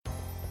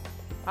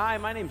Hi,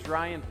 my name's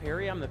Ryan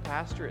Perry. I'm the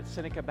pastor at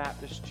Seneca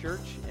Baptist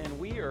Church, and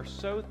we are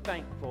so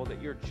thankful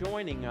that you're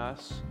joining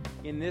us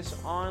in this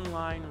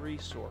online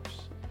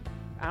resource.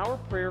 Our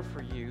prayer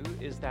for you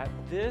is that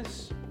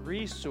this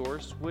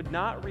resource would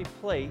not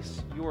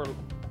replace your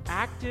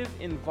active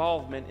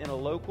involvement in a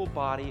local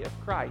body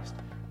of Christ,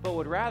 but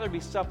would rather be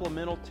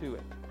supplemental to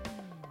it.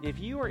 If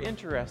you are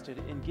interested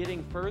in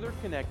getting further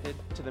connected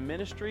to the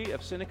ministry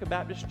of Seneca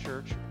Baptist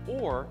Church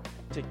or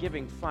to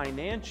giving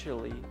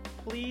financially,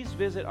 please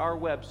visit our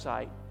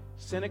website,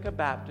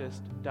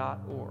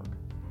 senecabaptist.org.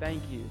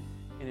 Thank you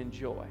and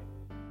enjoy.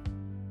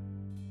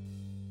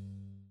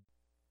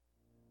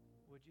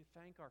 Would you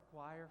thank our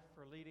choir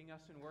for leading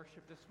us in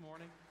worship this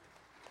morning?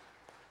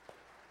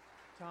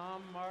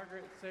 Tom,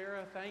 Margaret,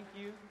 Sarah, thank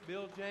you.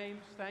 Bill,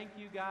 James, thank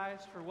you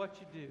guys for what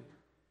you do.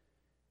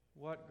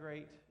 What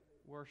great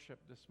worship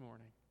this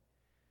morning.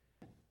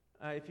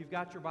 If you've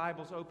got your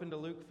Bibles, open to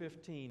Luke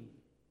 15.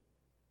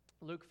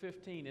 Luke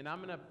 15, and I'm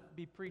going to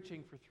be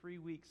preaching for 3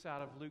 weeks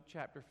out of Luke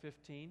chapter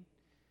 15.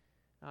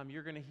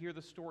 You're going to hear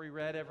the story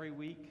read every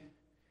week,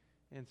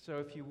 and so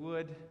if you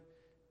would,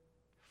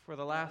 for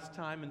the last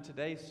time in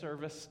today's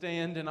service,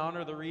 stand and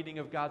honor the reading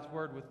of God's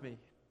Word with me.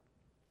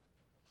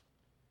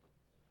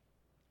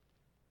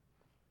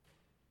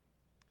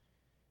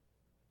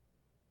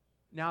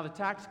 Now the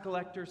tax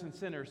collectors and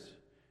sinners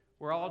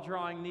were all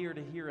drawing near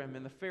to hear him,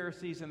 and the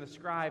Pharisees and the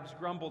scribes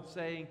grumbled,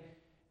 saying,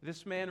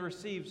 "This man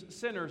receives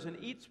sinners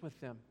and eats with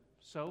them."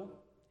 So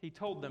he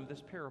told them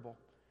this parable.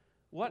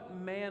 "What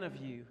man of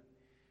you,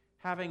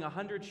 having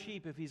 100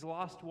 sheep, if he's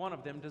lost one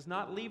of them, does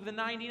not leave the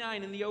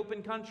 99 in the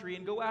open country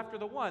and go after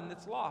the one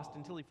that's lost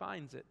until he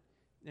finds it?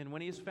 And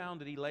when he has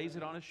found it, he lays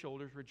it on his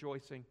shoulders,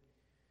 rejoicing.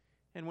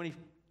 And when he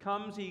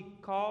comes, he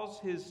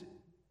calls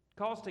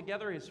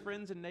together his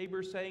friends and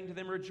neighbors, saying to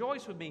them,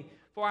 'Rejoice with me,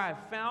 for I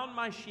have found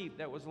my sheep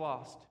that was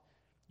lost.'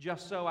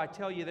 Just so, I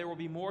tell you, there will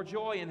be more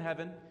joy in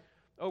heaven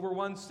over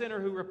one sinner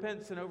who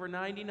repents than over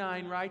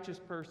 99 righteous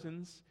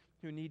persons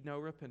who need no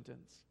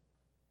repentance.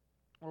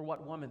 Or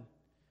what woman,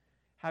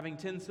 having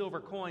 10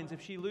 silver coins,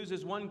 if she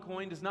loses one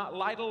coin, does not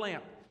light a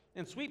lamp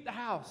and sweep the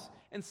house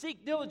and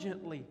seek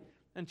diligently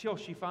until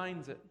she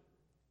finds it?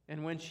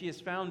 And when she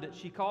has found it,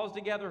 she calls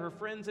together her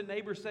friends and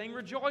neighbors, saying,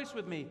 'Rejoice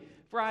with me,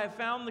 for I have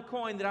found the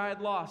coin that I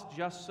had lost.'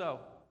 Just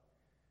so,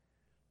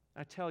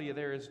 I tell you,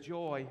 there is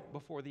joy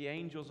before the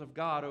angels of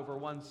God over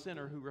one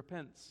sinner who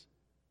repents."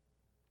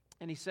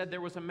 And he said, "There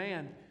was a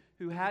man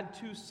who had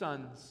 2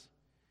 sons.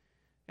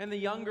 And the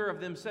younger of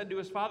them said to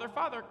his father,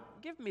 'Father,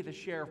 give me the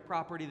share of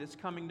property that's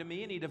coming to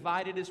me.' And he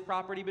divided his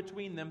property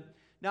between them.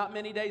 Not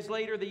many days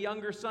later, the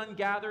younger son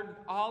gathered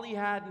all he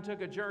had and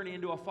took a journey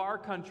into a far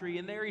country.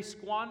 And there he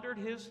squandered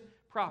his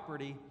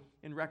property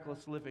in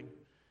reckless living.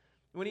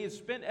 When he had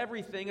spent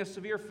everything, a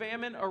severe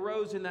famine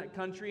arose in that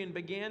country and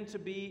began to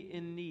be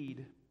in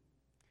need.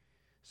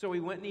 So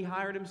he went and he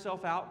hired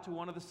himself out to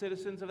one of the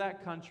citizens of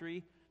that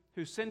country,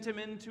 who sent him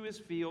into his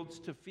fields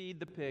to feed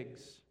the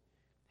pigs.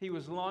 He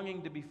was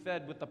longing to be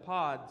fed with the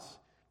pods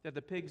that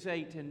the pigs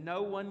ate, and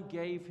no one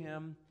gave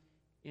him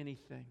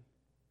anything.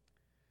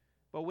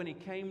 But when he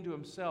came to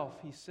himself,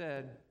 he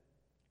said,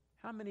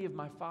 'How many of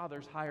my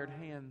father's hired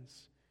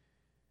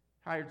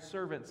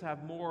servants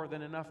have more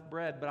than enough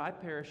bread, but I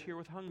perish here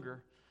with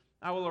hunger?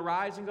 I will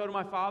arise and go to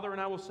my father, and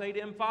I will say to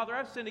him, Father,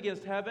 I've sinned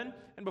against heaven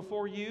and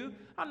before you.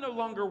 I'm no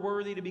longer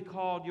worthy to be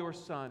called your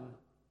son.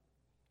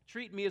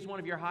 Treat me as one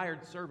of your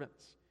hired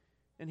servants.'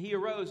 And he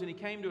arose and he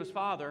came to his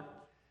father.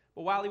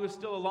 But while he was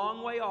still a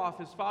long way off,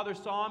 his father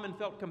saw him and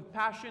felt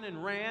compassion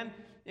and ran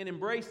and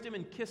embraced him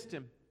and kissed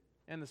him.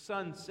 And the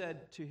son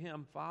said to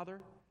him,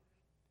 'Father,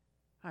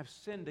 I've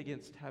sinned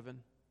against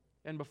heaven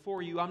and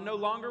before you. I'm no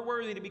longer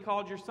worthy to be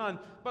called your son.'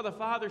 But the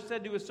father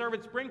said to his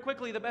servants, 'Bring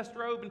quickly the best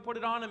robe and put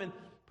it on him, and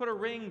put a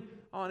ring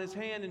on his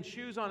hand and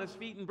shoes on his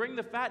feet, and bring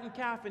the fattened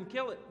calf and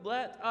kill it.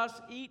 Let us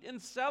eat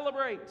and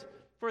celebrate.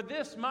 For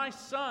this my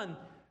son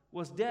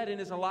was dead and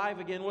is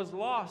alive again, was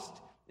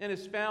lost and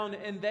is found.'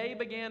 And they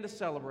began to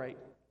celebrate.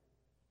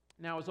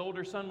 Now his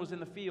older son was in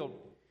the field,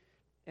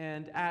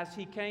 and as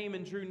he came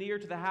and drew near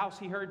to the house,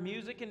 he heard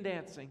music and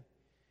dancing.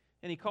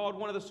 And he called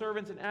one of the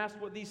servants and asked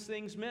what these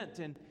things meant.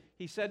 And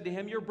he said to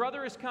him, 'Your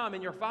brother has come,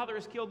 and your father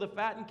has killed the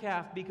fattened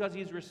calf, because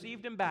he's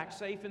received him back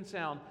safe and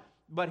sound.'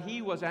 But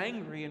he was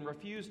angry and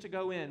refused to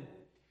go in.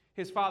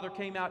 His father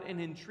came out and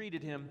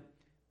entreated him.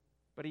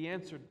 But he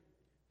answered,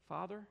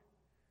 'Father,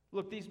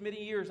 look, these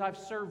many years I've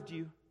served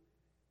you,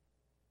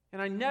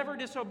 and I never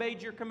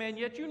disobeyed your command,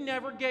 yet you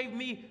never gave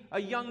me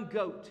a young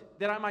goat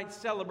that I might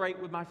celebrate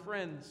with my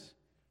friends.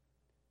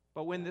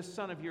 But when this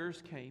son of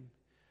yours came,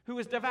 who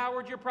has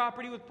devoured your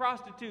property with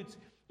prostitutes,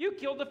 you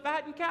killed the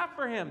fattened calf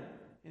for him.'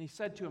 And he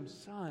said to him,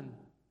 'Son,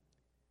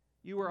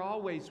 you are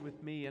always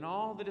with me, and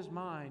all that is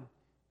mine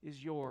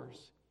is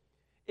yours.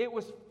 It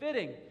was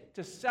fitting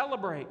to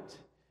celebrate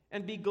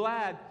and be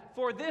glad,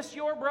 for this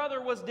your brother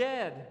was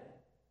dead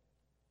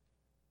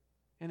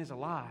and is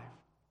alive.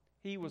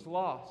 He was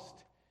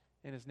lost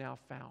and is now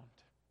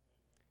found.'"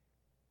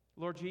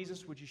 Lord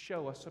Jesus, would you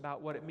show us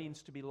about what it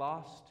means to be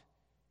lost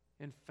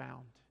and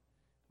found?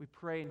 We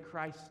pray in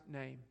Christ's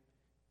name.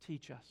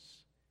 Teach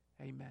us.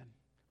 Amen.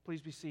 Please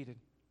be seated.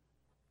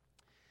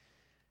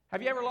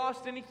 Have you ever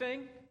lost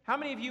anything? How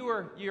many of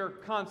you you're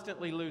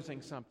constantly losing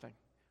something?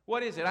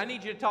 What is it? I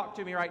need you to talk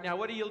to me right now.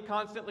 What do you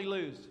constantly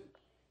lose?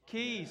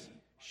 Keys.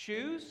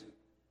 Shoes?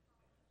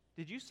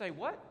 Did you say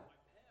what?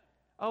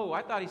 Oh,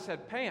 I thought he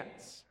said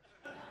pants.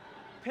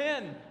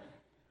 Pen.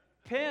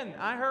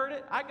 I heard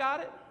it. I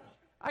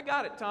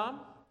got it, Tom.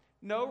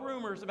 No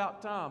rumors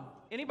about Tom.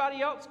 Anybody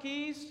else?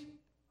 Keys?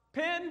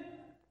 Pen?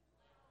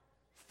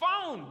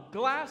 Phone?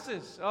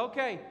 Glasses?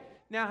 Okay.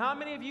 Now, how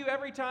many of you,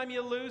 every time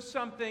you lose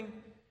something,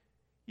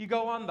 you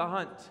go on the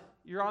hunt?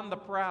 You're on the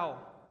prowl.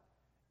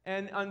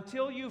 And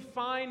until you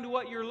find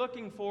what you're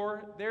looking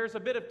for, there's a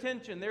bit of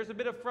tension. There's a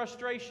bit of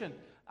frustration.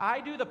 I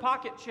do the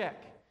pocket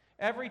check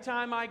every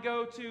time I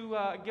go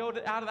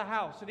out of the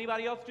house.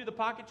 Anybody else do the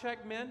pocket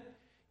check, men?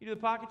 You do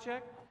the pocket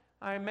check?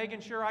 I'm making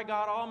sure I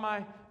got all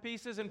my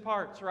pieces and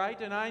parts, right?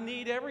 And I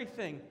need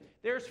everything.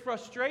 There's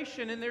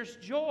frustration and there's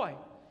joy.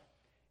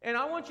 And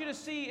I want you to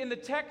see in the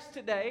text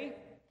today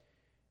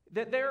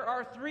that there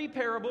are 3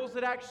 parables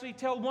that actually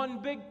tell one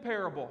big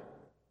parable.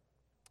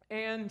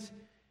 And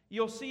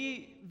you'll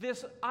see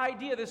this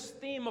idea, this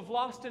theme of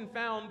lost and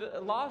found.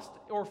 Lost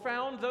or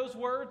found, those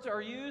words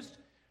are used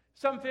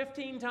some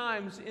 15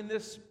 times in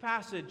this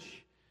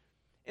passage.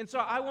 And so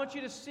I want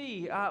you to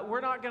see,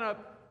 we're not going to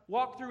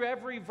walk through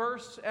every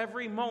verse,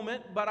 every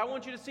moment, but I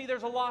want you to see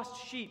there's a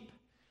lost sheep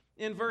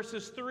in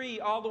verses 3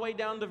 all the way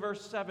down to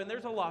verse 7.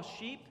 There's a lost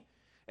sheep,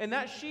 and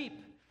that sheep,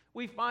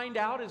 we find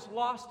out, is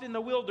lost in the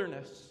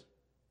wilderness.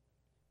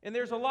 And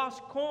there's a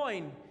lost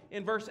coin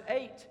in verse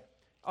 8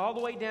 all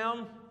the way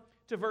down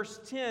to verse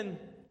 10.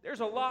 There's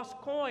a lost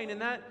coin,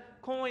 and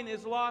that coin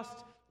is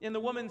lost in the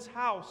woman's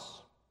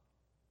house.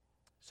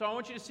 So I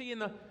want you to see in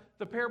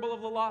the parable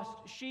of the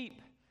lost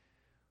sheep,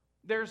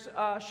 there's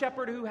a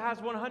shepherd who has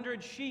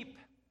 100 sheep.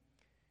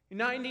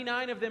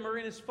 99 of them are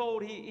in his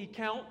fold. He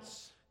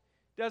counts,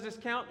 does his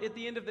count at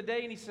the end of the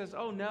day, and he says,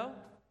 oh no,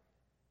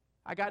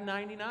 I got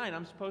 99.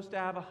 I'm supposed to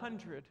have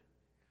 100.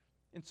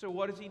 And so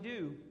what does he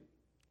do?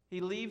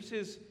 He leaves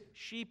his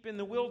sheep in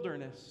the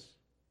wilderness.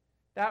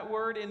 That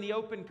word in the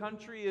open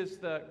country is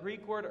the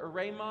Greek word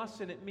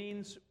eremos, and it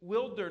means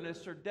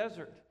wilderness or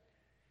desert.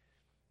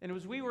 And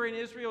as we were in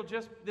Israel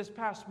just this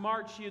past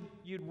March,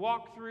 you'd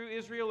walk through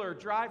Israel or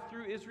drive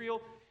through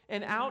Israel,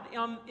 and out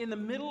in the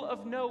middle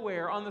of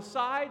nowhere, on the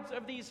sides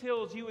of these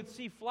hills, you would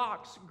see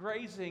flocks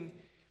grazing,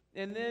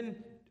 and then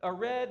a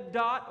red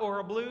dot or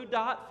a blue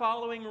dot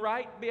following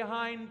right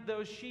behind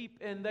those sheep,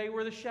 and they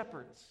were the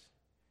shepherds.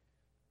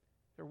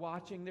 They're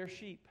watching their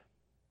sheep.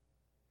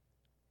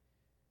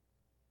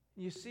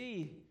 You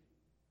see,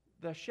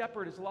 the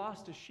shepherd has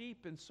lost a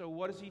sheep, and so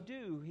what does he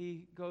do?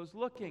 He goes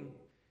looking.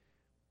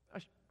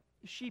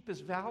 A sheep is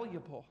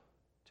valuable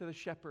to the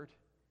shepherd.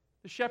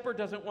 The shepherd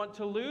doesn't want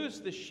to lose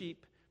the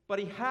sheep, but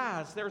he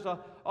has. There's a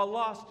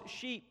lost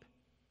sheep.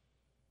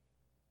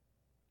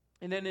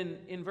 And then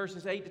in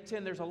verses 8 to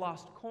 10, there's a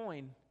lost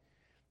coin.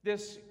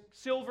 This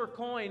silver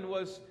coin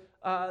was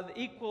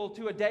equal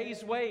to a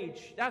day's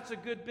wage. That's a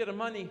good bit of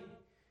money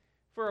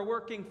for a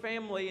working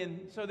family.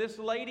 And so this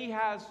lady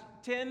has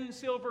 10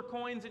 silver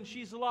coins, and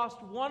she's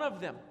lost one of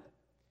them.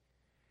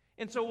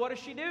 And so what does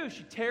she do?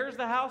 She tears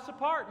the house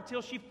apart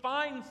until she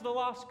finds the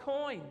lost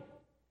coin.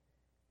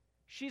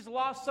 She's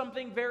lost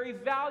something very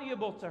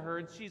valuable to her,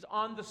 and she's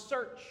on the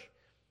search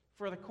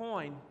for the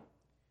coin.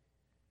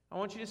 I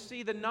want you to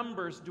see the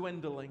numbers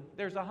dwindling.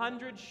 There's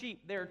 100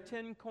 sheep. There are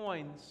 10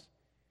 coins.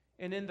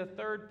 And in the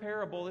third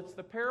parable, it's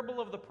the parable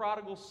of the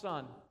prodigal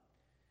son.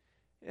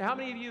 How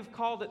many of you have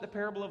called it the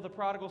parable of the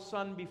prodigal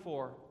son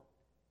before?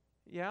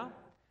 Yeah?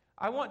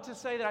 I want to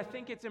say that I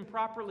think it's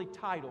improperly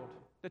titled.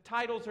 The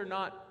titles are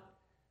not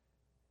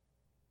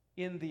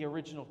in the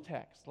original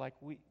text. Like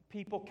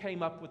people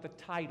came up with the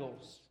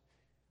titles.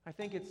 I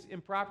think it's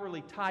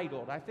improperly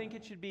titled. I think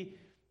it should be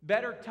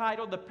better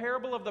titled The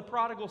Parable of the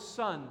Prodigal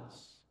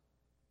Sons.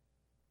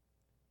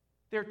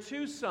 There are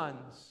 2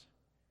 sons.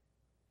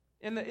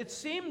 And it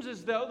seems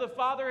as though the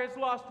father has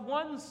lost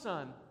one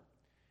son.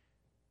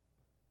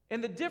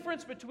 And the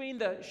difference between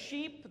the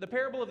sheep, the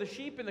parable of the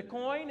sheep and the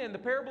coin, and the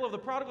parable of the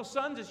prodigal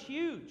sons is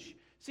huge.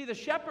 See, the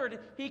shepherd,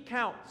 he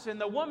counts, and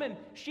the woman,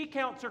 she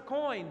counts her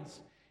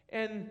coins.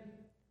 And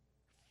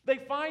they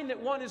find that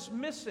one is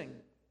missing.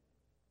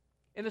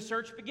 And the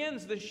search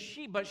begins.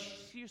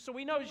 So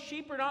we know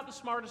sheep are not the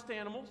smartest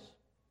animals.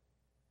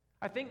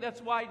 I think that's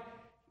why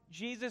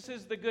Jesus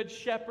is the good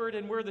shepherd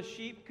and we're the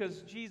sheep,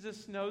 because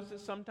Jesus knows that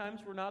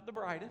sometimes we're not the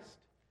brightest.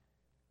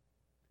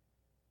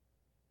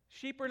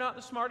 Sheep are not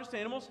the smartest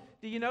animals.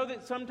 Do you know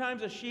that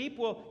sometimes a sheep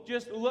will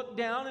just look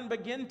down and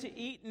begin to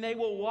eat, and they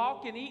will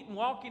walk and eat and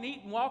walk and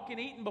eat and walk and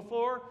eat, and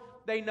before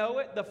they know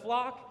it, the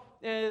flock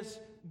is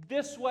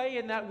this way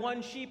and that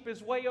one sheep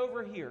is way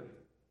over here.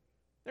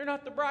 They're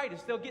not the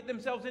brightest. They'll get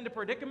themselves into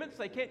predicaments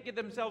they can't get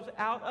themselves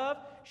out of.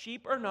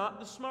 Sheep are not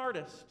the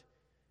smartest.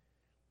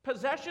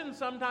 Possessions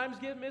sometimes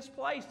get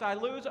misplaced. I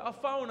lose a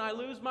phone. I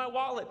lose my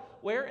wallet.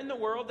 Where in the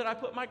world did I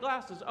put my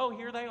glasses? Oh,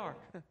 here they are.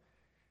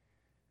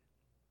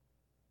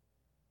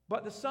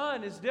 But the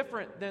son is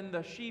different than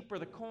the sheep or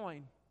the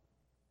coin.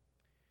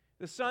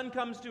 The son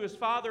comes to his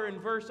father in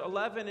verse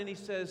 11 and he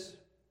says,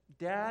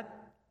 Dad,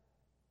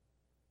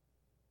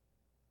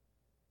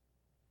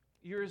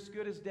 you're as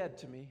good as dead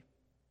to me.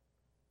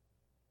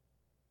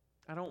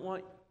 I don't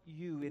want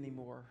you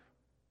anymore.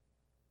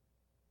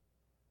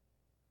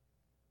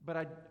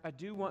 But I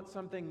do want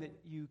something that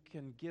you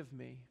can give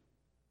me.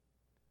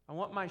 I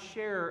want my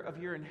share of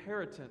your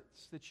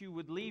inheritance, that you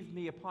would leave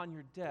me upon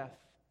your death.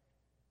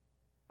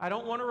 I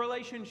don't want a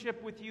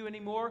relationship with you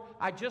anymore.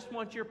 I just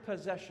want your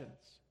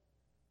possessions.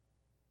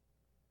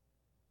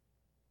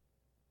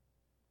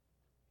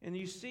 And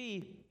you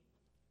see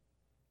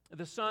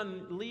the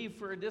son leave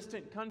for a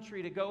distant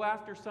country to go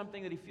after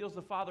something that he feels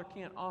the father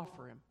can't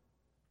offer him.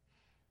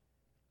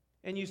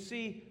 And you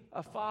see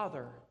a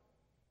father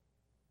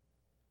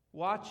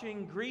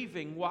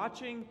grieving,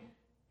 watching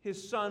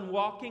his son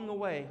walking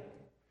away.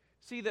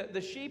 See, the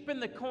sheep and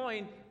the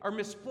coin are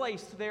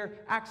misplaced. They're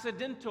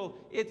accidental.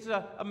 It's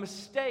a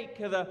mistake.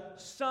 The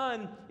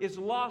son is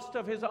lost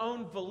of his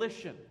own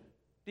volition.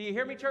 Do you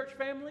hear me, church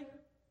family?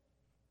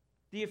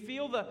 Do you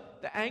feel the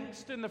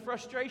angst and the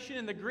frustration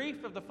and the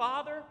grief of the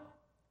father?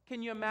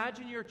 Can you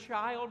imagine your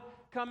child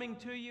coming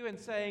to you and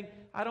saying,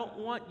 I don't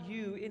want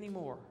you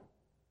anymore,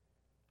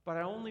 but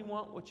I only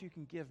want what you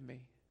can give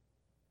me?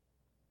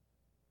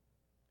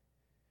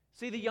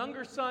 See, the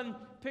younger son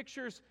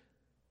pictures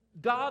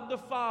God the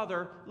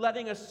Father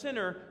letting a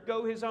sinner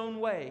go his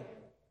own way.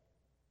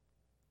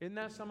 Isn't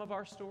that some of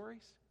our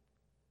stories?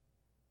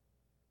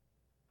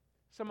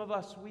 Some of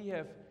us, we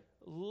have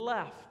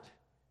left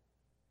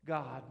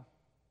God.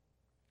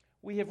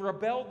 We have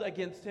rebelled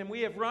against Him.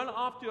 We have run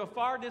off to a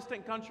far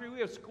distant country.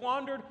 We have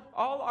squandered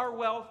all our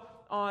wealth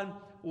on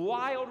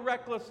wild,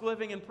 reckless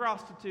living and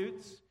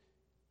prostitutes.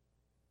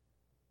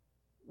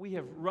 We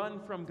have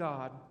run from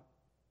God.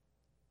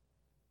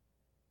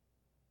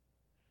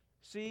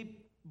 See,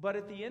 but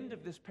at the end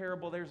of this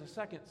parable, there's a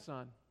second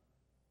son.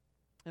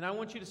 And I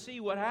want you to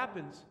see what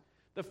happens.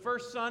 The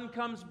first son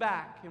comes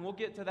back, and we'll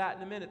get to that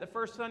in a minute. The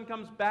first son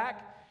comes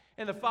back,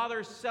 and the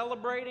father is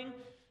celebrating,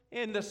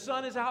 and the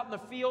son is out in the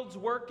fields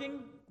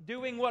working,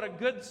 doing what a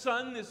good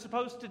son is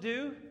supposed to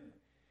do.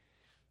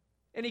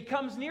 And he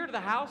comes near to the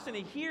house, and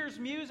he hears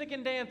music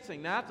and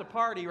dancing. Now, that's a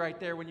party right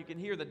there when you can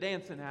hear the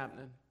dancing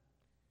happening.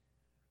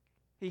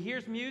 He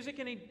hears music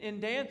and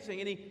dancing,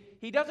 and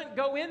he doesn't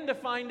go in to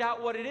find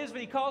out what it is,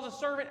 but he calls a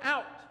servant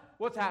out.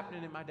 What's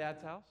happening in my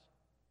dad's house?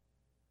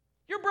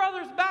 Your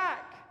brother's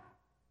back.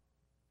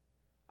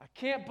 I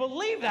can't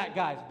believe that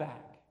guy's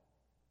back.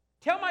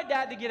 Tell my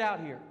dad to get out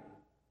here.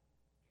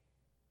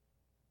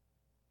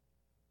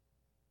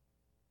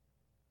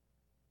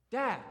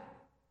 Dad,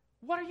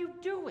 what are you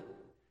doing?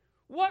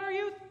 What are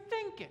you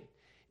thinking?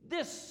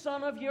 This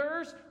son of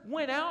yours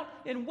went out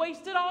and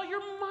wasted all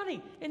your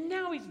money, and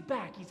now he's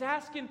back. He's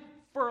asking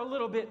for a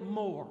little bit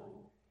more,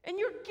 and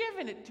you're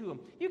giving it to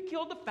him. You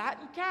killed the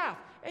fattened calf,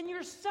 and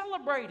you're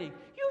celebrating.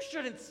 You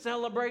shouldn't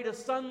celebrate a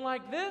son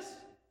like this.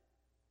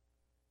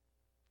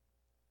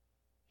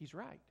 He's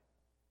right.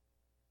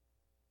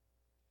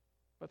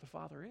 But the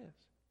father is.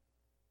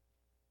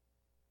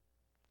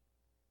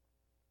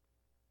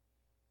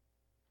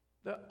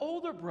 The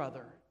older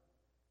brother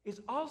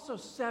is also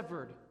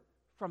severed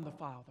from the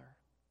father.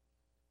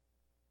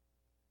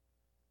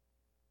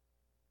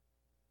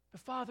 The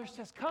father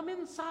says, come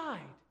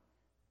inside.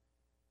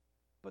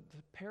 But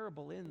the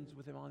parable ends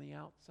with him on the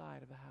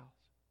outside of the house.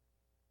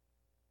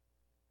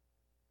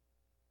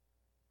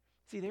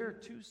 See, there are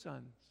two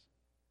sons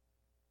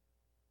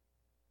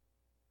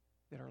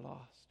that are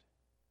lost.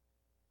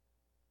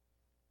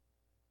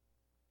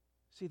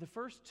 See, the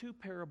first two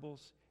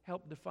parables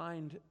help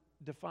define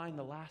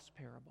the last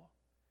parable.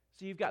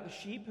 So you've got the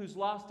sheep who's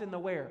lost in the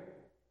where?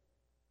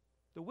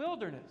 The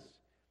wilderness.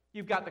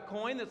 You've got the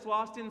coin that's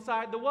lost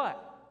inside the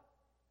what?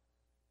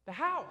 The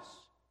house.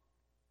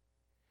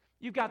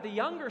 You've got the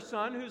younger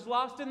son who's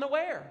lost in the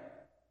where?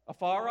 A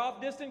far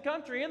off distant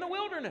country in the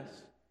wilderness.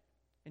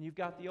 And you've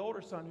got the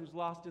older son who's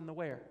lost in the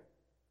where?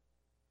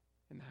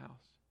 In the house.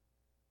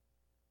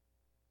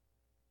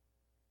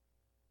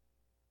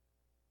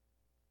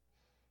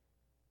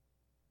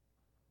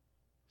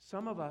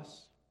 Some of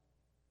us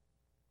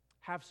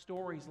have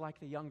stories like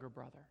the younger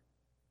brother.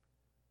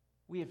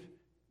 We have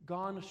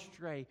gone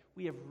astray.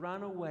 We have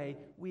run away.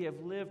 We have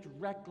lived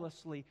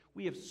recklessly.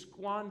 We have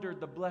squandered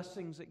the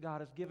blessings that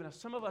God has given us.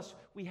 Some of us,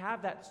 we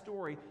have that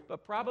story,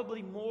 but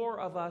probably more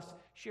of us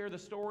share the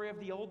story of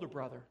the older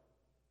brother.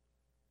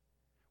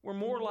 We're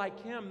more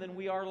like him than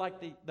we are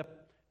like the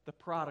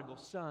prodigal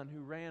son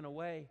who ran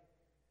away.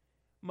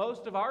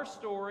 Most of our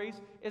stories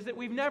is that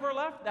we've never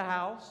left the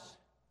house,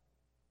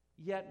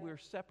 yet we're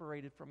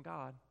separated from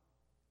God.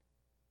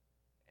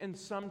 And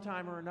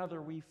sometime or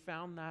another, we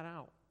found that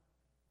out.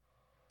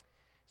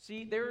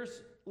 See,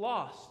 there's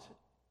lost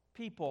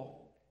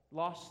people,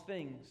 lost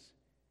things.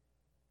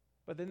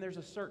 But then there's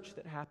a search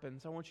that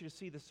happens. I want you to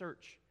see the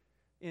search.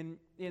 In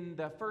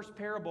the first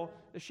parable,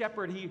 the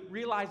shepherd, he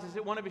realizes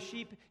that one of his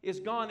sheep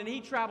is gone, and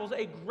he travels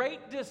a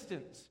great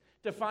distance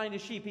to find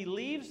his sheep. He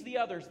leaves the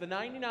others, the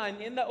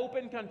 99, in the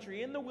open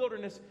country, in the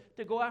wilderness,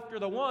 to go after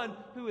the one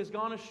who has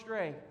gone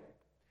astray.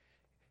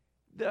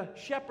 The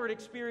shepherd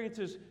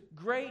experiences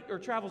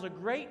travels a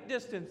great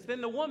distance.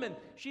 Then the woman,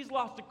 she's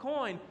lost a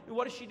coin. And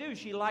what does she do?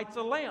 She lights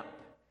a lamp.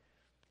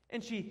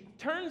 And she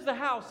turns the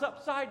house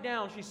upside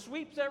down. She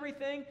sweeps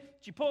everything.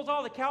 She pulls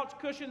all the couch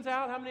cushions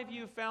out. How many of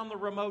you have found the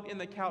remote in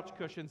the couch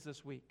cushions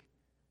this week?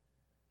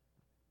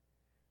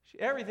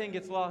 Everything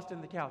gets lost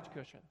in the couch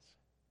cushions.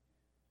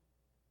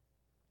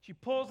 She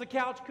pulls the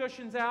couch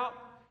cushions out.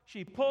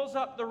 She pulls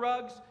up the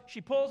rugs.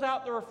 She pulls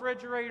out the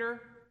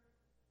refrigerator.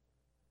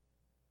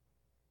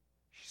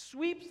 She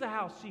sweeps the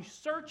house. She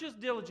searches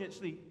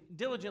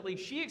diligently.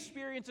 She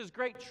experiences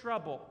great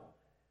trouble.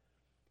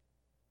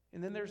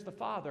 And then there's the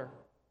father.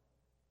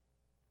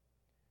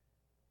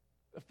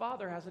 The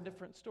father has a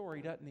different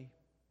story, doesn't he?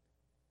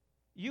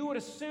 You would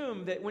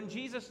assume that when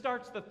Jesus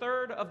starts the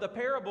third of the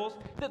parables,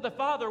 that the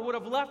father would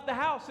have left the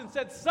house and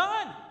said,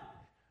 "Son,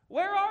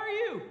 where are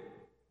you?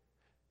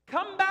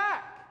 Come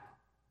back."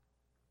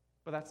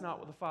 But that's not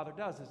what the father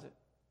does, is it?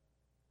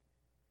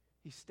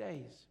 He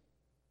stays.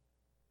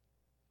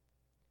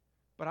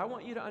 But I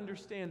want you to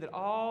understand that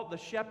all the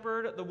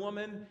shepherd, the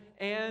woman,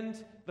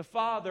 and the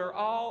father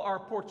all are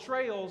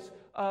portrayals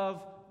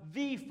of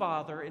the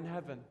Father in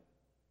heaven.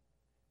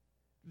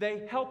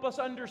 They help us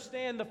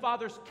understand the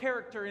Father's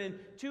character. And in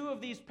two of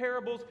these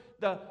parables,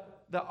 the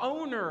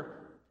owner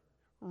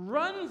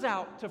runs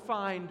out to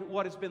find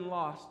what has been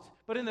lost.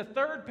 But in the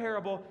third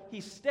parable,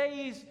 he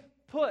stays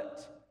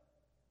put.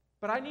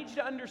 But I need you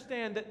to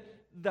understand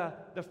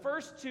that the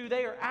first two,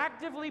 they are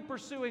actively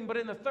pursuing. But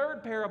in the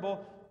third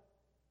parable,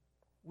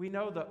 we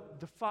know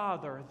the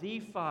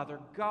Father,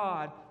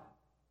 God,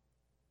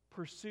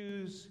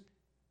 pursues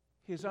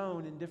his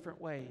own in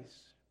different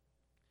ways.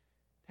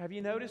 Have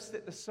you noticed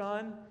that the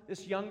son,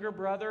 this younger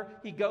brother,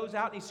 he goes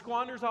out and he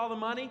squanders all the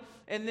money,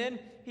 and then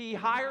he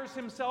hires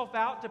himself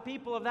out to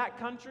people of that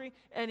country,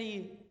 and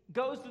he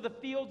goes to the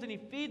fields and he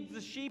feeds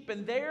the sheep,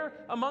 and there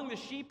among the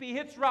sheep he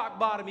hits rock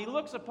bottom. He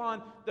looks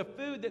upon the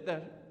food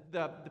that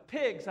the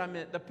pigs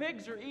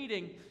are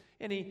eating,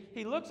 and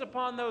he looks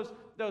upon those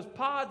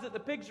pods that the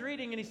pigs are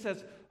eating, and he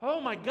says,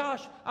 "Oh my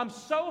gosh, I'm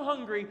so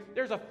hungry.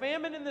 There's a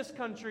famine in this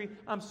country.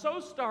 I'm so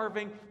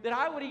starving that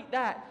I would eat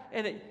that."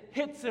 And it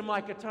hits him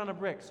like a ton of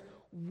bricks.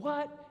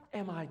 What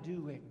am I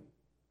doing?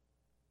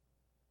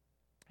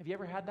 Have you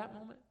ever had that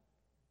moment?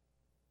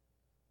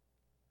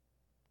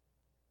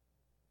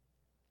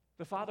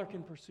 The Father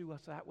can pursue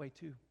us that way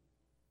too.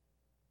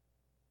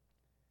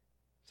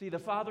 See, the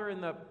father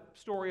in the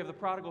story of the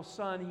prodigal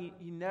son,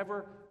 he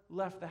never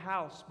left the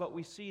house, but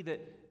we see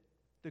that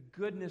the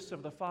goodness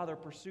of the Father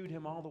pursued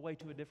him all the way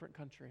to a different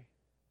country.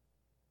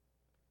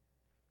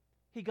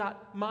 He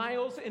got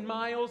miles and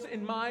miles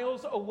and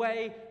miles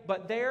away,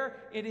 but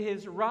there in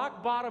his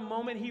rock bottom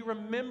moment, he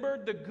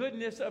remembered the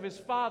goodness of his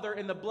Father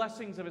and the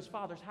blessings of his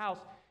Father's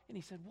house. And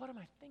he said, "What am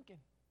I thinking?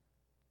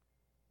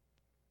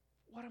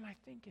 What am I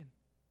thinking?"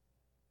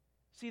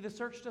 See, the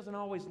search doesn't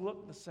always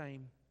look the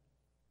same.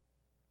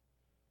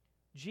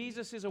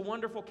 Jesus is a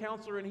wonderful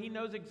counselor, and he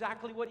knows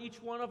exactly what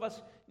each one of us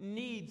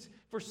needs.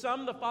 For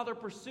some, the Father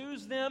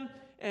pursues them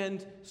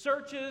and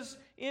searches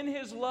in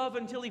his love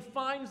until he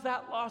finds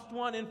that lost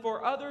one. And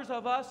for others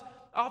of us,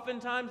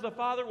 oftentimes the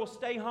Father will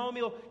stay home.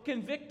 He'll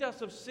convict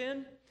us of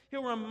sin.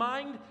 He'll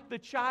remind the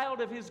child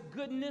of his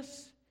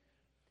goodness.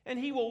 And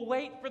he will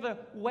wait for the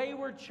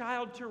wayward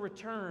child to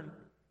return.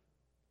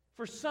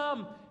 For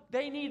some,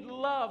 they need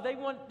love.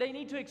 They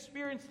need to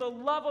experience the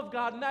love of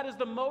God, and that is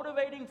the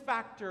motivating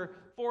factor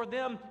for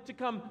them to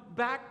come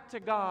back to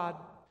God.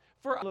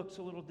 For us, it looks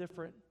a little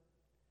different.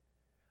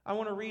 I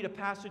want to read a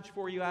passage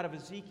for you out of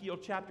Ezekiel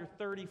chapter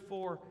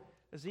 34.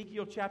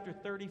 Ezekiel chapter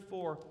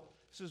 34.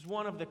 This is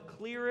one of the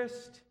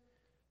clearest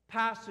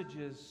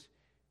passages,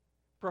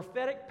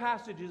 prophetic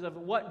passages of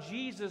what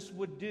Jesus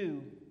would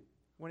do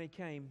when he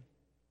came.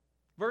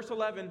 Verse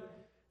 11.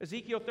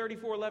 Ezekiel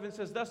 34:11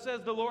 says, "Thus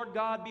says the Lord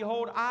God,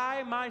 behold,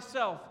 I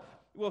myself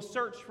will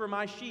search for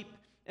my sheep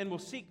and will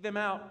seek them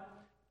out.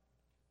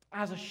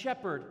 As a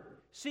shepherd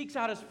seeks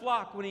out his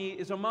flock when he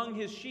is among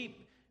his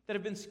sheep that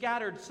have been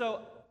scattered,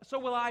 so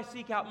will I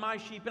seek out my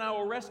sheep, and I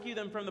will rescue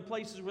them from the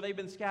places where they've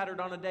been scattered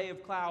on a day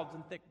of clouds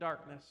and thick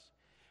darkness.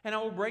 And I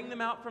will bring them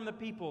out from the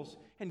peoples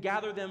and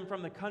gather them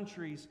from the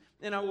countries,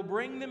 and I will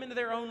bring them into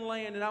their own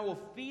land, and I will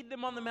feed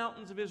them on the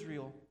mountains of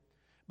Israel,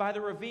 by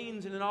the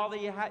ravines and in all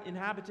the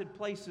inhabited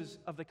places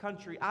of the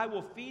country. I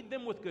will feed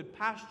them with good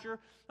pasture.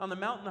 On the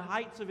mountain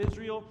heights of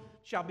Israel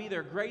shall be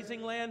their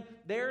grazing land.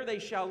 There they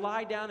shall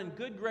lie down in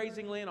good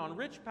grazing land. On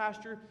rich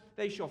pasture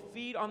they shall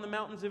feed on the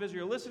mountains of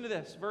Israel." Listen to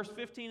this, verse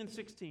 15 and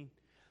 16.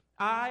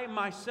 "I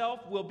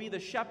myself will be the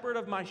shepherd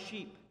of my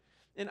sheep,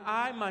 and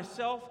I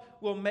myself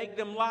will make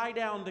them lie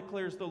down,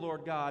 declares the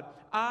Lord God.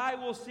 I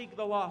will seek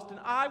the lost, and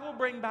I will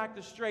bring back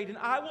the strayed, and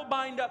I will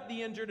bind up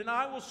the injured, and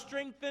I will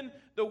strengthen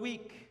the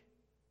weak."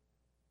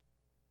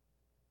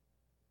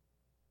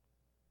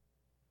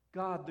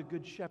 God, the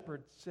Good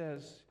Shepherd,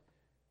 says,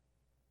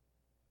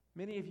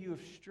 "Many of you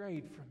have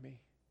strayed from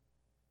me.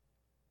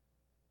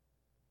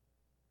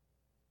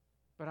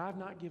 but I've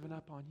not given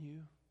up on you.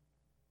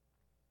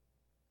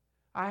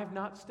 I have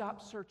not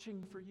stopped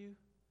searching for you.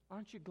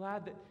 Aren't you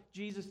glad that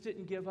Jesus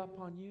didn't give up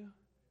on you?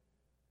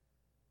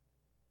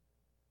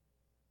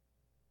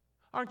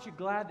 Aren't you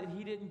glad that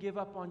He didn't give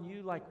up on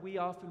you like we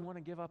often want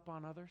to give up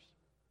on others?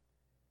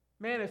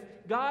 Man, if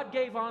God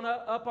gave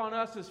up on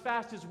us as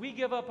fast as we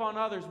give up on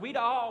others, we'd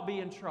all be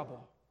in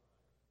trouble.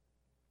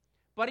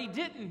 But He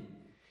didn't.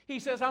 He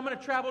says, I'm going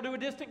to travel to a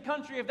distant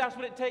country if that's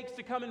what it takes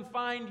to come and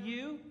find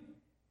you.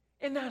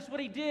 And that's what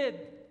He did.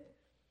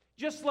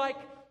 Just like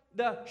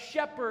the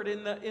shepherd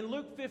in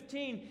Luke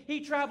 15,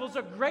 he travels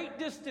a great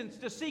distance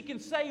to seek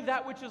and save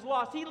that which is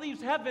lost. He leaves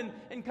heaven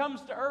and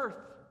comes to earth.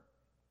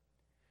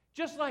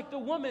 Just like the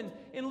woman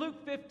in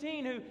Luke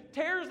 15 who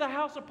tears the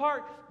house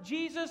apart,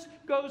 Jesus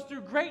goes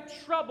through great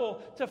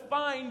trouble to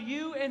find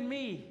you and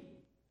me.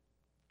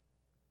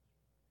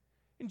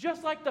 And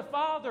just like the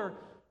Father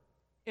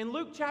in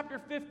Luke chapter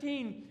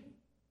 15,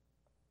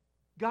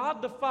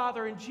 God the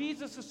Father and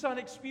Jesus the Son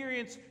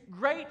experience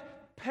great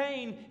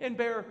pain and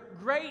bear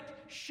great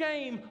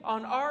shame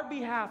on our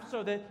behalf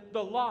so that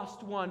the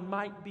lost one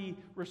might be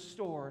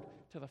restored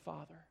to the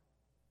Father.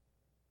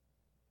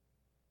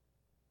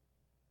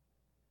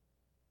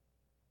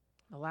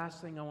 The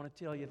last thing I want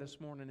to tell you this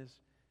morning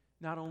is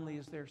not only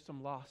is there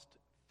some lost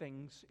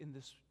things in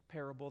this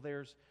parable,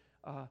 there's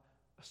a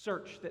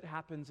search that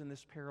happens in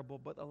this parable,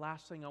 but the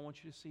last thing I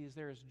want you to see is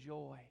there is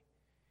joy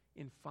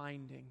in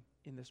finding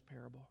in this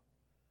parable.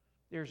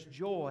 There's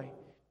joy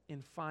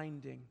in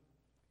finding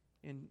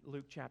in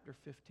Luke chapter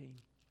 15.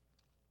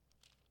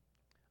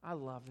 I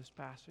love this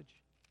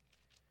passage.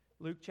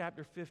 Luke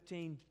chapter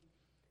 15.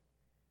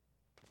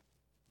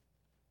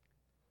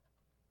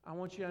 I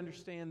want you to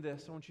understand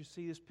this. I want you to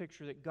see this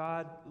picture that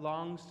God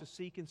longs to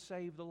seek and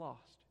save the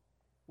lost.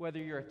 Whether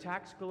you're a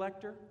tax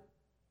collector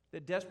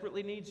that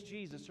desperately needs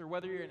Jesus, or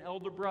whether you're an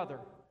elder brother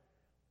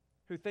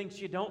who thinks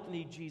you don't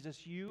need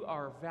Jesus, you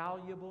are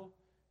valuable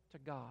to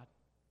God.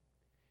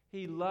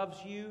 He loves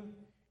you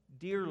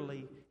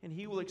dearly, and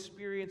He will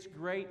experience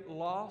great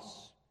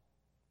loss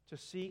to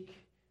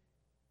seek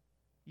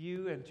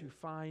you and to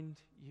find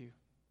you.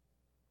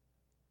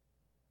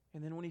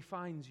 And then when He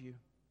finds you,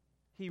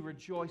 He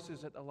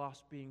rejoices at the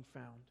lost being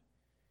found.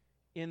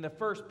 In the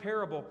first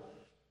parable,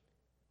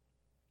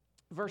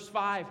 verse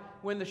 5,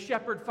 when the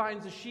shepherd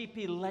finds a sheep,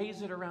 he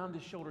lays it around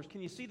his shoulders.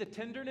 Can you see the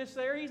tenderness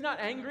there? He's not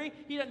angry.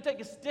 He doesn't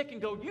take a stick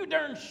and go, "You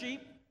darn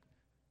sheep."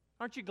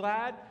 Aren't you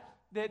glad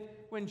that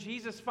when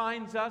Jesus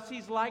finds us,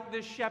 He's like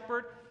this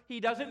shepherd? He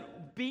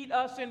doesn't beat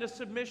us into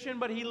submission,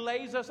 but He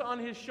lays us on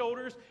His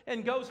shoulders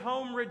and goes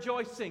home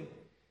rejoicing.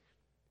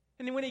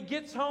 And then when He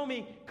gets home,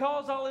 He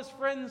calls all His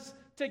friends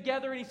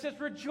together and He says,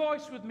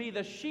 "Rejoice with me,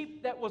 the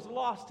sheep that was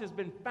lost has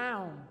been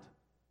found."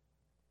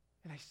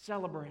 And they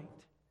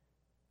celebrate.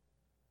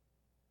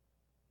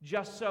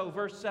 Just so,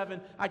 verse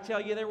 7, I tell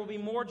you, there will be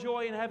more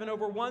joy in heaven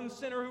over one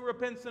sinner who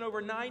repents than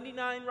over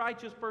 99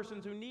 righteous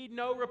persons who need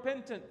no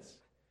repentance.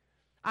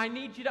 I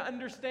need you to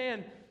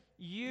understand,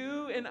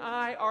 you and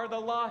I are the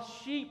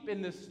lost sheep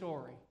in this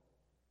story.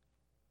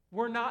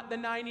 We're not the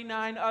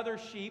 99 other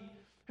sheep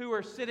who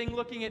are sitting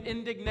looking at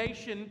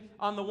indignation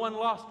on the one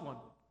lost one.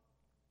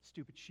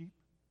 Stupid sheep.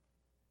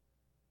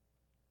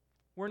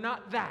 We're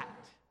not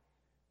that.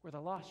 We're the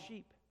lost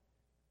sheep.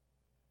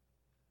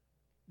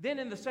 Then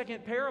in the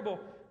second parable,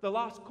 the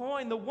lost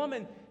coin, the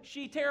woman,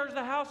 she tears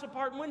the house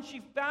apart, and when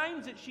she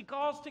finds it, she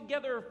calls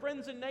together her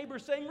friends and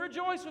neighbors, saying,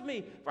 "Rejoice with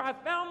me, for I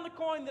found the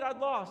coin that I'd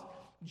lost."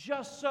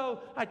 Just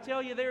so, I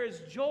tell you, there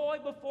is joy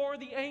before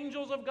the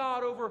angels of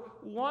God over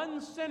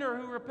one sinner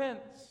who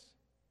repents.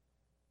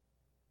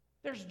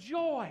 There's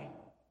joy.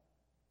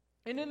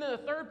 And in the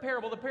third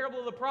parable, the parable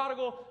of the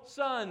prodigal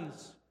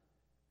sons,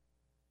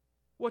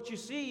 what you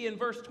see in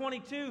verse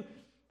 22,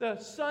 the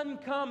son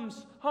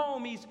comes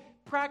home. He's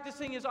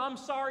practicing his "I'm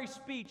sorry"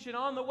 speech, and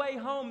on the way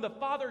home, the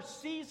father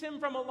sees him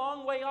from a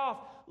long way off,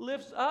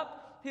 lifts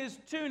up his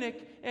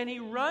tunic, and he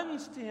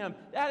runs to him.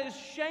 That is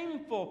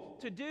shameful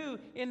to do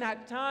in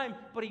that time,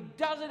 but he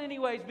does it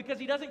anyways because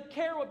he doesn't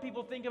care what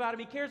people think about him.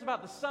 He cares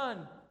about the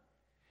son.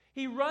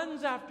 He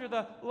runs after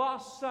the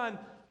lost son,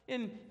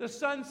 and the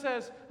son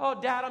says,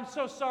 "Oh, Dad, I'm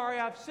so sorry.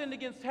 I've sinned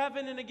against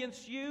heaven and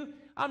against you.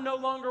 I'm no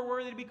longer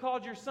worthy to be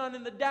called your son."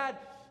 And the dad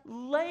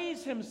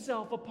lays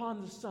himself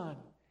upon the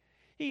son.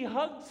 He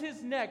hugs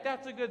his neck.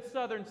 That's a good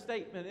southern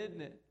statement,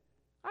 isn't it?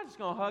 I'm just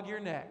going to hug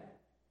your neck.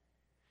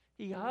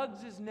 He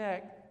hugs his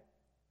neck.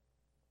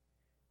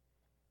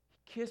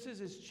 He kisses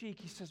his cheek.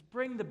 He says,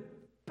 "Bring the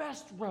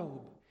best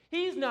robe."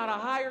 He's not a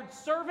hired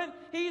servant.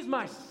 He's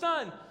my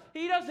son.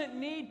 He doesn't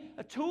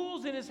need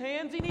tools in his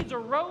hands. He needs a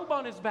robe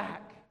on his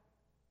back.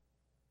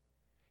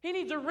 He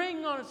needs a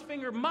ring on his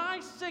finger. My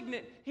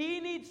signet he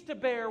needs to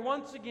bear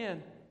once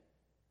again.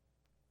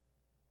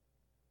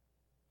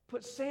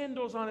 Put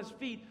sandals on his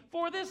feet.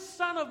 "For this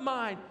son of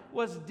mine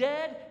was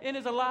dead and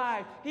is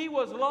alive. He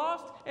was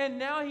lost and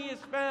now he is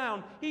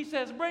found." He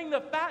says, "Bring the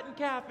fattened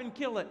calf and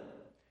kill it,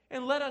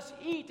 and let us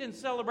eat and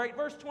celebrate."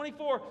 Verse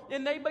 24,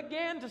 and they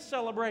began to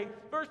celebrate.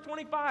 Verse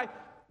 25,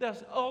 the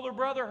older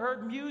brother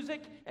heard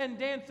music and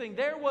dancing.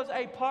 There was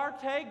a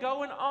party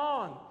going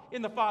on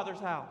in the Father's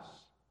house.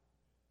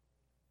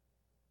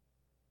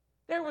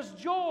 There was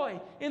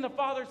joy in the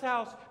Father's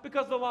house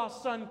because the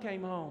lost son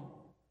came home.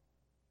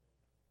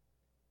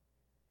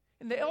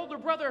 And the elder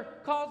brother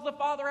calls the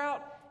father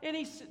out,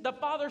 and the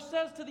father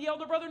says to the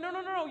elder brother,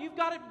 no, you've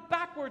got it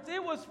backwards.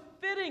 It was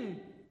fitting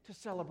to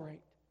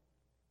celebrate.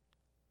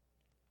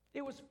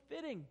 It was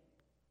fitting.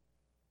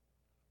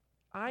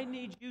 I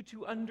need you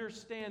to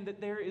understand that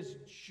there is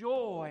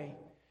joy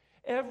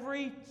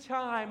every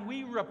time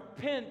we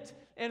repent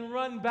and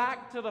run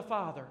back to the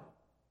Father.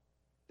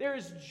 There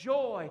is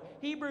joy.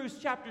 Hebrews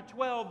chapter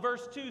 12,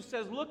 verse 2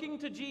 says, looking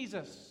to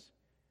Jesus,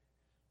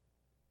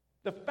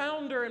 the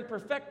founder and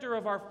perfecter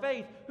of our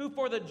faith, who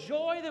for the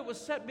joy that was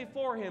set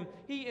before him,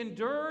 he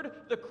endured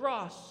the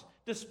cross,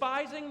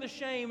 despising the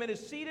shame, and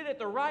is seated at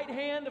the right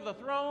hand of the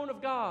throne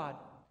of God.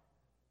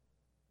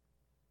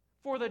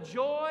 For the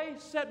joy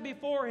set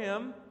before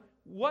him,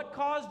 what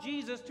caused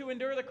Jesus to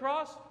endure the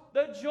cross?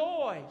 The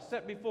joy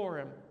set before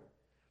him.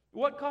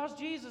 What caused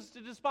Jesus to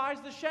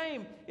despise the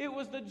shame? It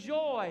was the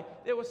joy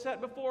that was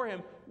set before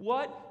him.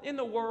 What in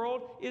the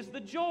world is the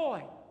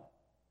joy?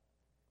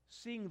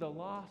 Seeing the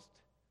lost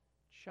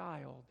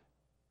child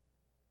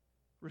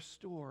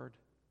restored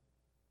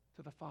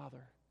to the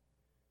Father.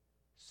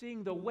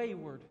 Seeing the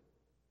wayward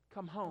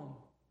come home.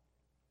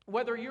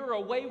 Whether you're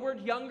a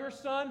wayward younger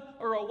son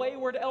or a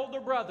wayward elder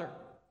brother,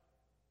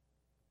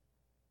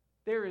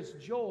 there is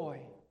joy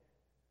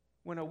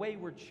when a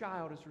wayward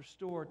child is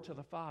restored to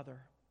the Father.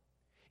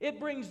 It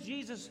brings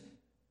Jesus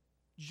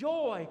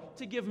joy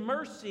to give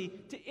mercy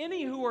to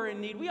any who are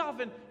in need.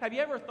 Have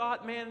you ever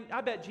thought, man,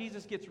 I bet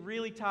Jesus gets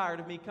really tired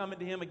of me coming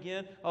to him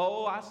again.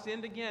 Oh, I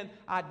sinned again.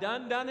 I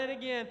done it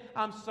again.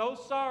 I'm so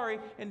sorry.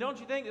 And don't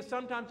you think that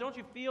sometimes, don't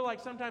you feel like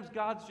sometimes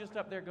God's just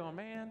up there going,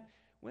 man,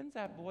 when's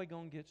that boy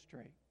going to get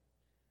straight?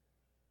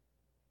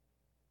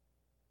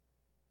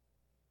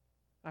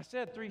 I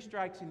said 3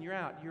 strikes and you're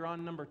out. You're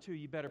on number 2.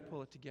 You better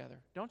pull it together.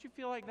 Don't you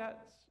feel like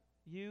that's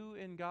you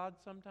and God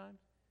sometimes?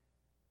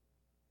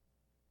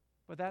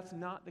 But that's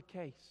not the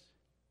case.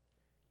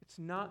 It's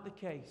not the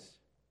case.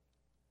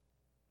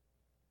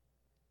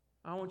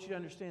 I want you to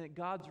understand that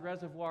God's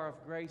reservoir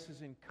of grace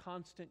is in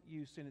constant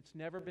use and it's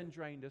never been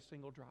drained a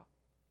single drop.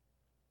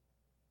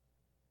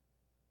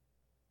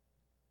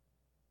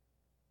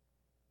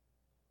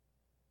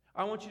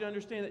 I want you to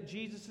understand that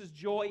Jesus'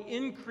 joy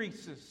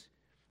increases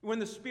when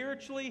the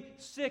spiritually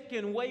sick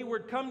and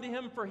wayward come to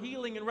him for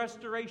healing and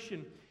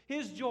restoration.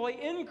 His joy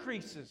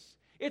increases.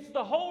 It's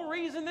the whole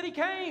reason that he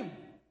came.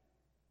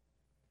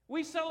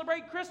 We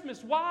celebrate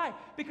Christmas. Why?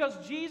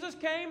 Because Jesus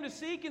came to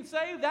seek and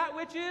save that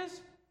which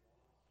is.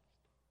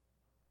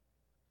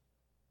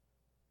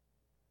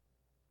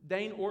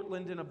 Dane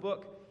Ortland, in a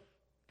book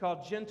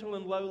called Gentle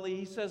and Lowly,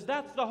 he says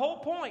that's the whole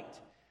point.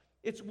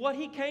 It's what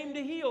he came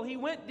to heal. He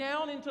went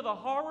down into the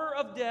horror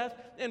of death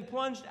and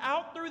plunged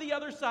out through the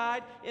other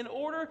side in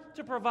order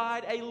to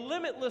provide a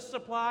limitless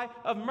supply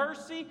of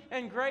mercy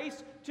and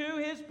grace to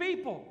his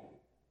people.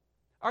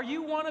 Are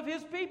you one of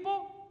his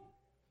people?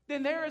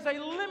 Then there is a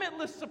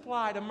limitless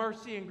supply to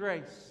mercy and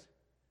grace.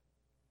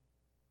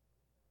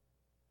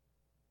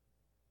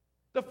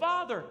 The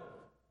Father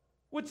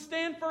would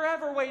stand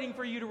forever waiting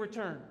for you to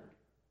return.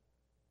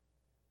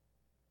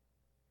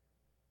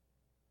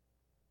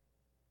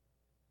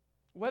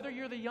 Whether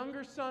you're the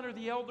younger son or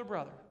the elder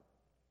brother,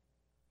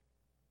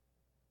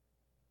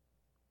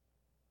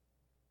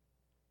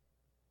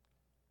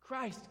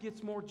 Christ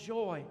gets more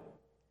joy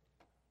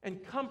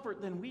and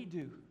comfort than we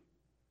do.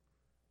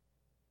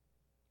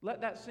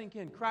 Let that sink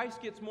in.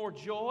 Christ gets more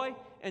joy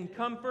and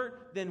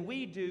comfort than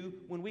we do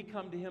when we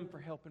come to him for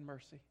help and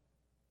mercy.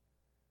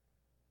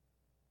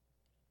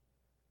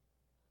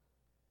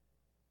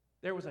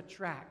 There was a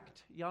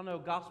tract. Y'all know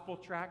gospel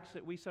tracts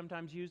that we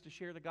sometimes use to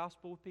share the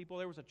gospel with people.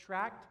 There was a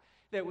tract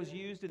that was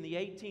used in the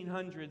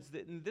 1800s.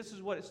 And this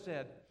is what it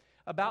said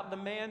about the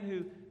man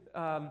who,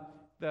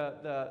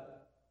 the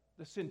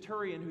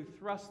centurion who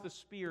thrust the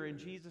spear in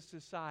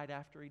Jesus' side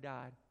after he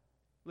died.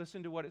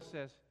 Listen to what it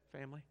says,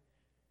 family.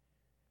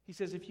 He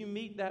says, if you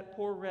meet that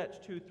poor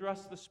wretch who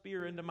thrust the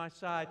spear into my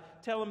side,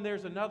 tell him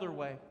there's another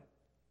way,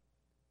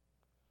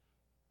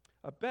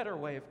 a better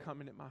way of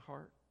coming at my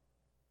heart.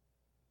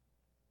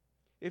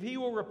 If he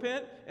will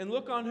repent and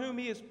look on whom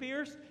he is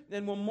pierced,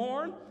 and will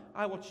mourn,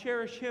 I will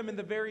cherish him in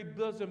the very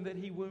bosom that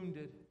he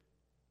wounded.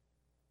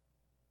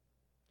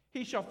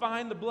 He shall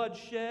find the blood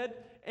shed,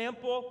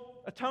 ample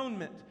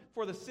atonement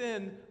for the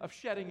sin of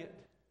shedding it.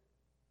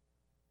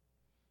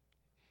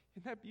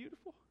 Isn't that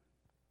beautiful?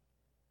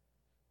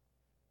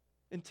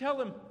 And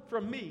tell him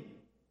from me,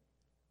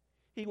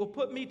 he will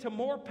put me to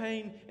more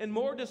pain and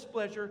more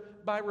displeasure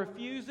by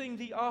refusing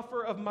the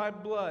offer of my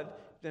blood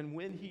than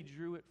when he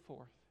drew it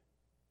forth.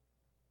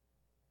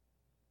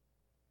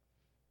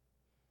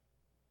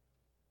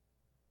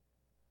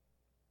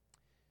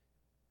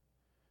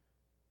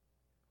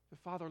 The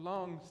Father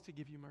longs to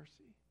give you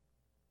mercy.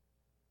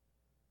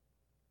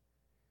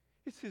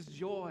 It's his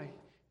joy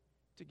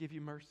to give you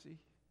mercy.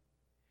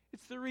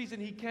 It's the reason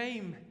He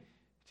came,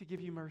 to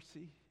give you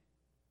mercy,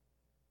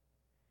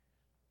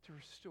 to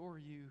restore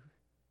you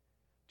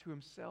to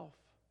Himself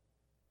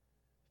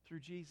through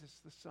Jesus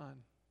the Son.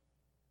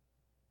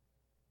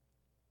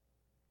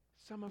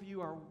 Some of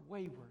you are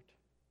wayward,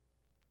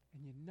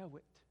 and you know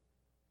it.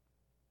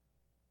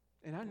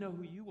 And I know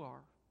who you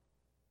are.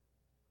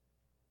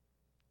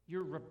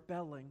 You're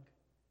rebelling.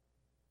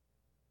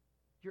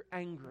 You're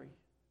angry.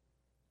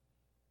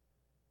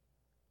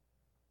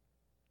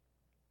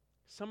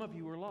 Some of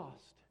you are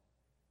lost.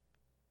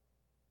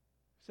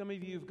 Some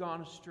of you have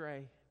gone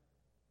astray.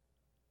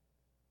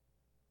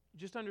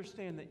 Just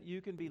understand that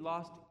you can be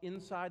lost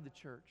inside the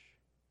church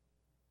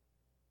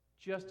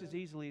just as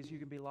easily as you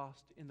can be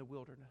lost in the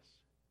wilderness.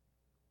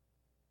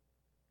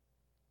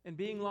 And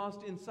being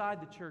lost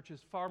inside the church is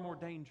far more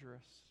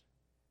dangerous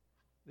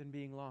than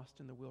being lost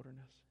in the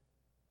wilderness.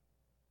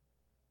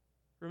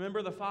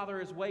 Remember, the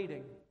Father is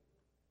waiting.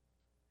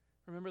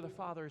 Remember, the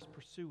Father is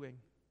pursuing.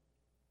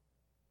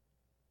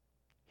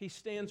 He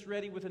stands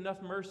ready with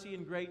enough mercy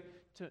and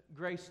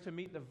grace to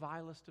meet the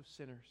vilest of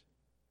sinners.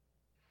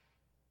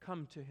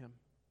 Come to Him.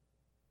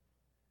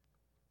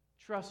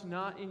 Trust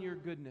not in your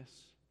goodness.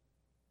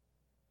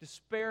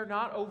 Despair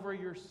not over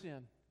your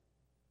sin.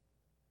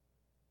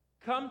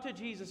 Come to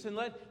Jesus and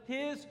let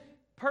His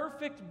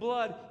perfect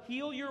blood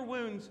heal your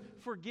wounds,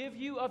 forgive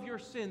you of your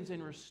sins,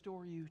 and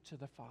restore you to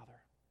the Father.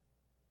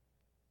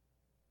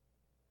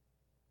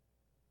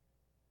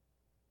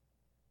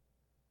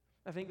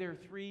 I think there are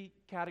three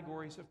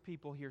categories of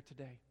people here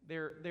today.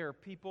 There are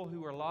people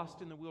who are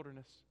lost in the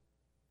wilderness.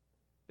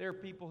 There are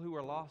people who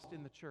are lost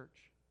in the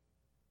church.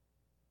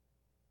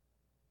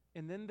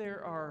 And then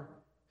there are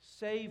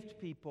saved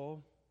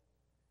people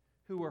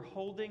who are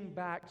holding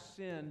back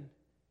sin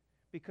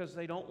because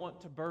they don't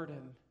want to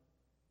burden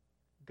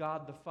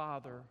God the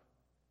Father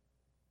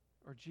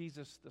or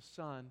Jesus the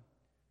Son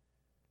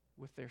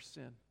with their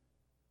sin.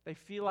 They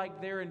feel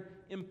like they're in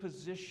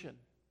imposition.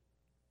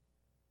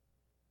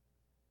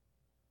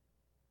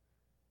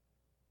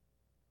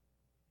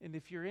 And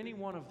if you're any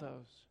one of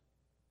those,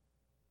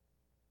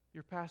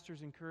 your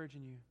pastor's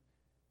encouraging you,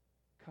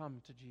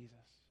 come to Jesus.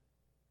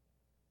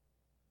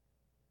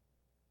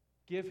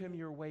 Give Him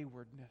your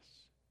waywardness.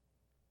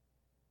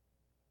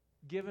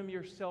 Give Him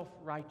your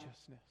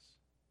self-righteousness.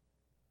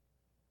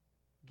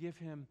 Give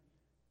Him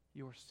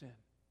your sin.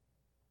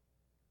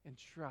 And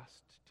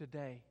trust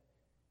today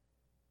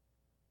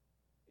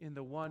in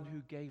the one who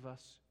gave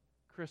us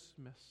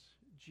Christmas,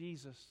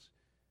 Jesus,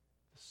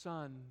 the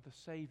Son, the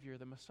Savior,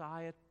 the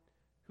Messiah,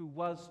 who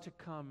was to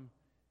come,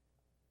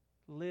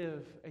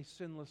 live a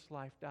sinless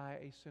life, die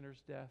a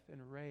sinner's death,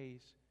 and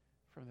raise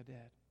from the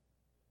dead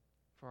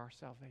for our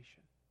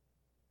salvation.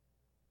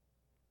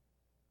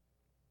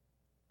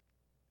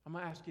 I'm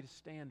going to ask you to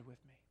stand with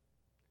me.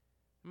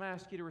 I'm going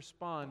to ask you to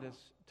respond as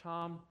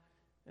Tom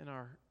and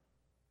our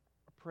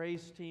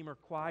praise team or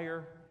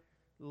choir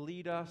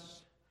lead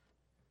us.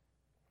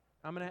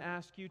 I'm going to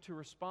ask you to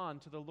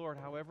respond to the Lord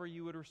however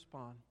you would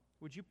respond.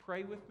 Would you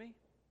pray with me?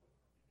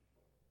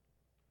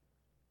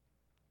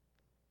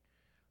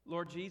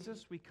 Lord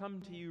Jesus, we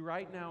come to you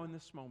right now in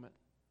this moment.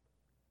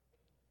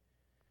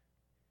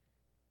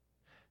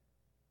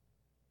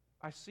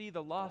 I see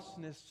the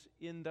lostness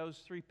in those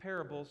three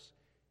parables.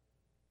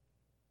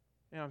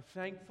 And I'm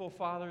thankful,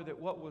 Father, that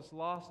what was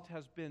lost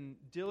has been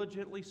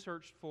diligently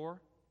searched for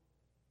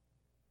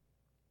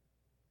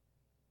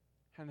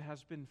and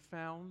has been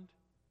found.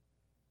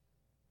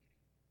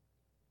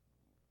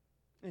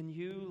 And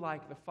you,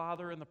 like the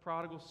father and the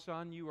prodigal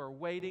son, you are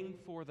waiting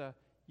for the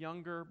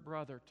younger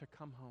brother to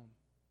come home.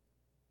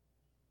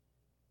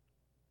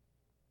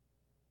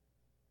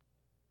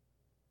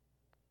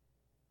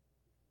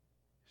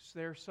 So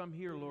there are some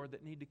here, Lord,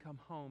 that need to come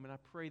home, and I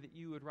pray that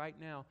you would right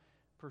now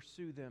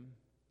pursue them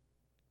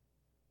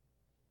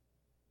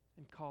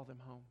and call them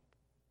home.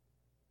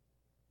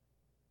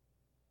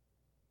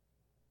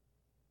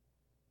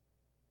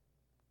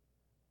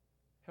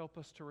 Help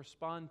us to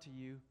respond to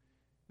you,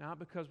 not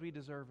because we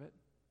deserve it,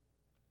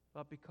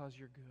 but because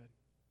you're good.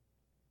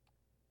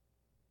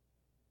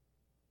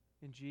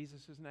 In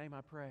Jesus' name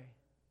I pray.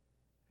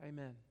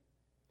 Amen.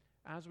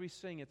 As we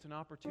sing, it's an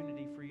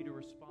opportunity for you to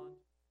respond.